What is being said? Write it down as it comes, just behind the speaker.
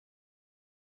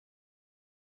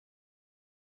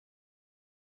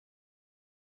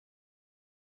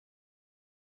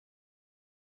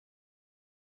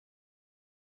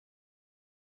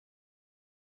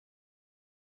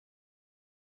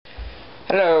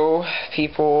Hello,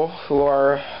 people who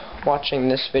are watching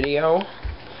this video.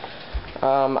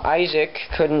 Isaac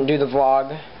couldn't do the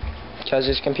vlog because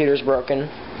his computer's broken,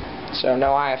 so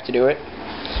now I have to do it.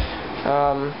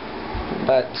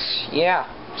 But yeah,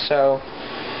 so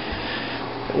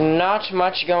not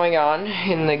much going on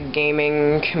in the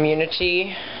gaming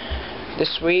community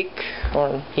this week,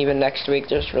 or even next week.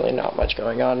 There's really not much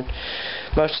going on.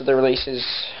 Most of the releases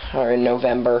are in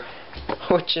November,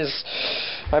 which is,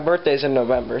 my birthday's in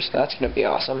November, so that's gonna be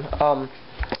awesome.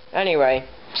 Anyway,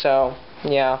 so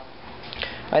yeah,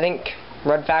 I think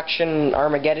Red Faction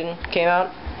Armageddon came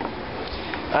out.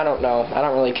 I don't know, I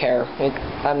don't really care.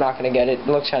 I'm not gonna get it. It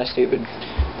looks kinda stupid,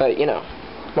 but you know,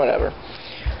 whatever.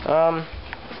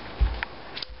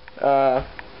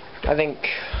 I think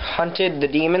Hunted the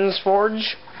Demon's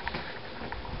Forge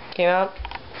came out.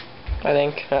 I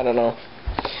don't know.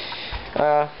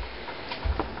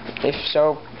 If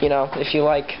so, you know, if you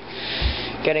like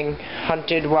getting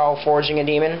hunted while forging a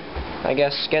demon, I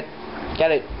guess get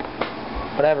it.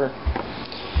 Whatever.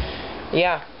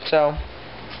 Yeah, so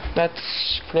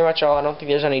that's pretty much all. I don't think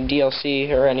there's any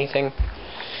DLC or anything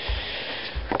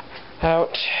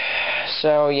out.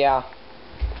 So yeah.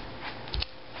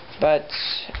 But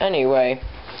anyway,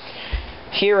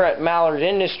 here at Mallard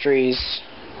Industries,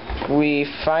 we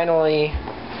finally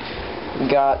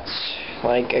got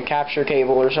like a capture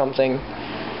cable or something,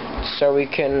 so we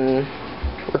can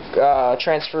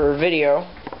transfer video,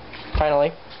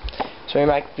 finally. So we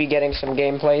might be getting some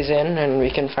gameplays in, and we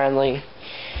can finally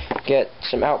get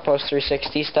some Outpost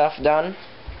 360 stuff done.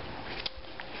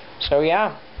 So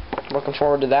yeah, looking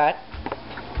forward to that.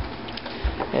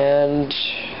 And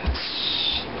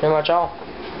that's pretty much all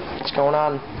that's going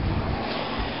on.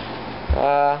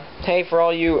 Hey, for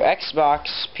all you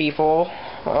Xbox people,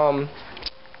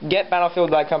 get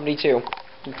Battlefield Bad Company 2.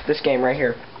 This game right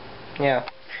here. Yeah.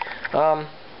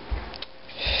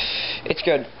 It's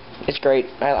good. It's great.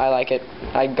 I like it.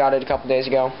 I got it a couple days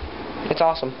ago. It's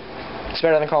awesome. It's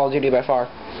better than Call of Duty by far.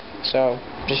 So,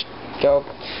 just go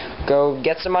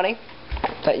get some money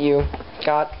that you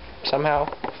got somehow.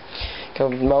 Go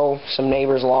mow some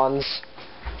neighbors' lawns.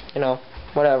 You know,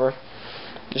 whatever.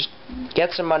 Just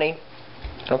get some money.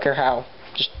 I don't care how.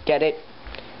 Just get it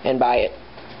and buy it.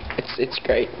 It's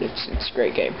great. It's a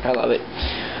great game. I love it.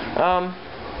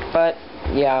 But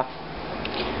yeah,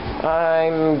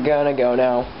 I'm gonna go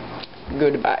now.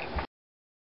 Goodbye.